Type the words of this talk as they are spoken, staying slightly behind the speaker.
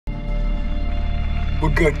We're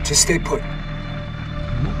good. Just stay put.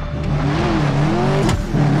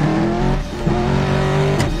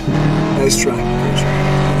 Nice try, Preacher. I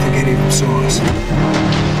don't think any of them saw us.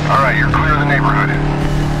 All right, you're clear of the neighborhood.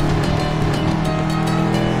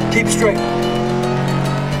 Keep straight.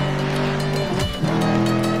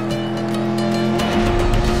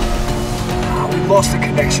 We lost the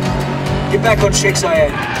connection. Get back on Sheikh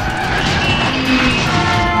Zayed.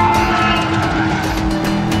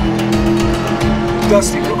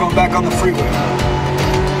 Dusty, we're going back on the freeway.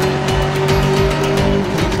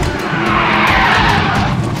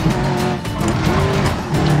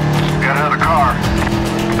 Got another car.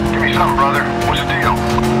 Give me something, brother. What's the deal?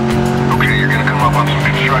 Okay, you're gonna come up on some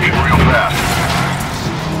construction real fast.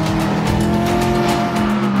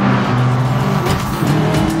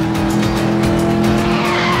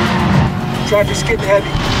 Traffic's getting heavy.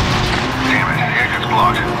 Damn it, the exit's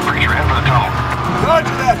blocked. Preacher, head for the tunnel.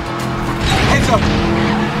 Roger that. Heads up.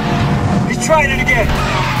 He's trying it again.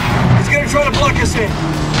 He's gonna try to block us in.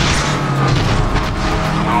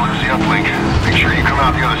 Well, there's the uplink. Make sure you come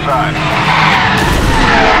out the other side.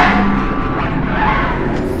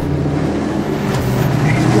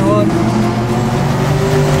 He's gone.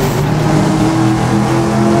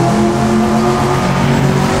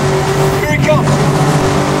 Here he comes.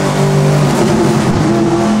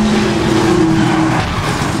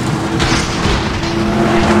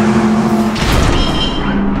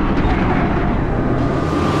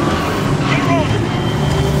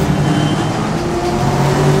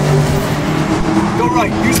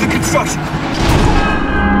 Use the construction.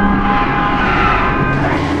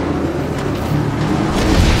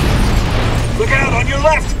 Look out on your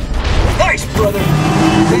left. Nice, brother.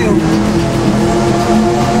 Damn.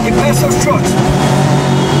 Get past those trucks.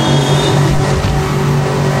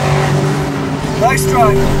 Nice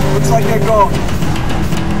try. Looks like they're gone.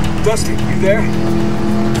 Dusty, you there?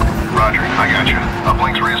 Roger, I got you.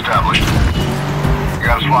 Uplink's reestablished. You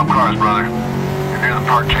gotta swap cars, brother. You're near the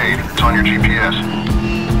parkade. It's on your GPS.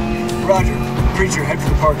 Roger. Preacher, head for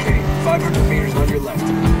the parkade. 500 meters on your left.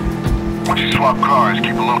 Once you swap cars,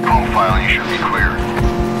 keep a low profile and you should be clear.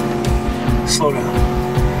 Slow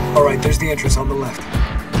down. Alright, there's the entrance on the left.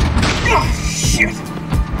 Ah, shit!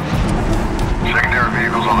 Secondary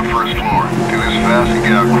vehicle's on the first floor. Do this fast and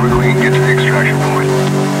get out quickly and get to the extraction point.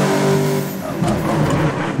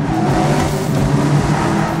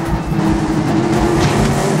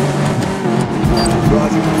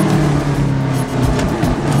 Roger.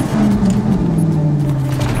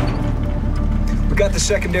 We got the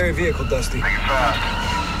secondary vehicle, Dusty. Make it fast.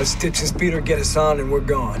 Let's ditch this beater, get us on, and we're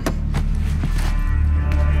gone.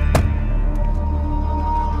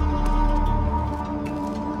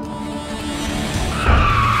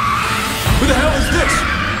 Who the hell is this?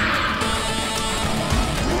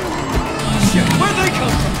 Shit, where'd they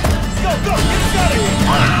come from? Go, get us out of here!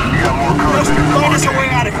 You got more cars Dusty, than in the find us a market. way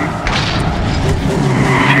out of here.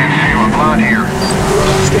 Can't see you, I'm blind here.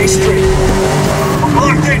 Stay straight. I'm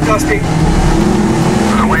locked in, Dusty.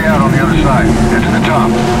 There's a way out on the other side. Head to the top.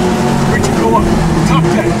 Richard, go up. Top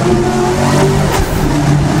 10.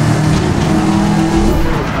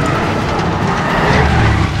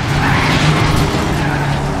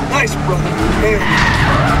 Nice, brother. Nailed it.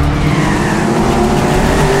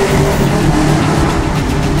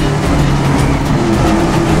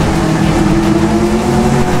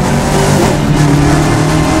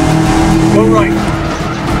 Go right.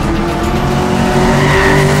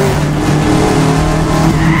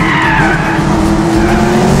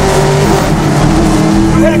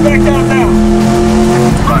 We're headed back down now.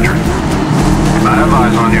 Roger. I have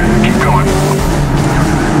eyes on you. Keep going.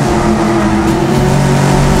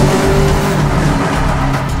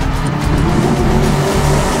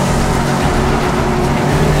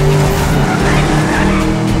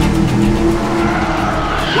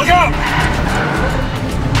 Look out!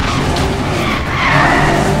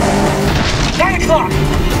 9 o'clock!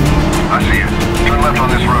 I see you. Turn left on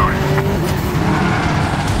this road.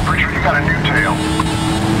 Preacher, you got a new tail.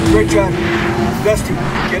 Great job. Dusty,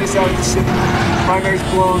 get us out of the city. Primary's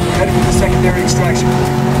blown, we're headed for the secondary extraction.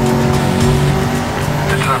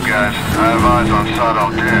 Heads up, guys. I have eyes on Saad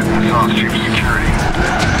al-Din, Hassan's chief of security.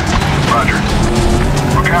 Roger.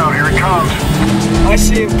 Look out, here he comes. I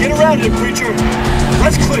see him. Get around him, Preacher.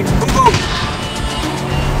 That's clear. Move over.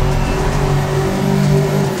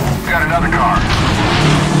 We got another car.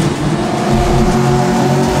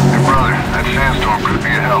 Hey, brother, that sandstorm could be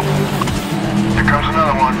a help. Here comes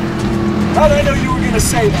another one. How'd I know you were gonna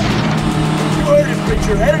say that? You heard it,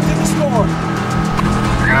 Preacher. Headed to the storm.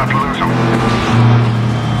 You're gonna have to lose him.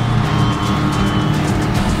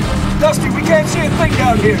 Dusty, we can't see a thing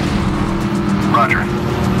down here. Roger.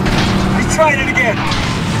 He's trying it again.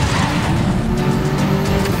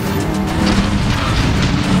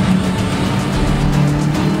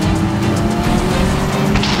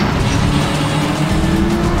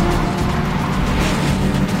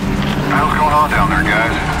 What the hell's going on down there,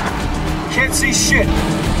 guys? Can't see shit.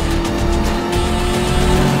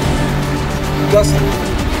 Dustin.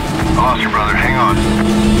 I lost you, brother. Hang on.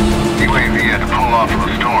 UAV had to pull off from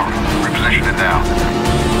the storm. Reposition it now.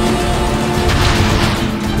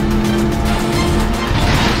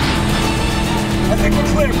 I think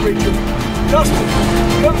we're clear, Preacher. Dustin,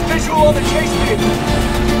 you have a visual on the chase vehicle.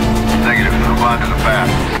 Negative. The line isn't bad.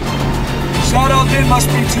 Shot out in must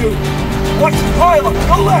be too. Watch the pilot.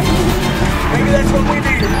 Go left. Maybe that's what we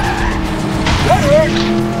needed. That hurt.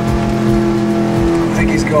 I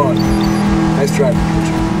think he's gone. Nice driving,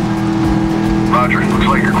 Preacher. Roger. Looks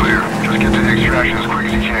like you're clear. Just get to extraction as quick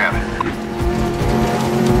as you can.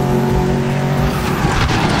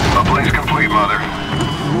 Uplink's complete, Mother.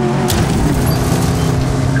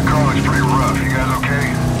 Your car looks pretty rough. You guys okay?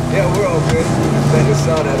 Yeah, we're all good. I bet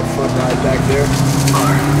Hassan had a fun ride back there.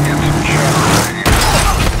 Mother, get some chatter ready.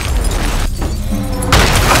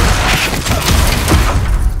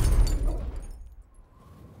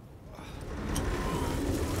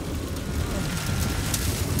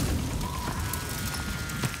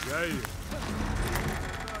 جاي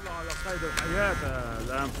على قيد الحياة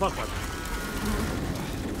الآن فقط.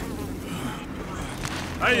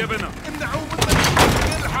 هيا بنا. امنعوا من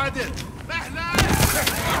الحادث.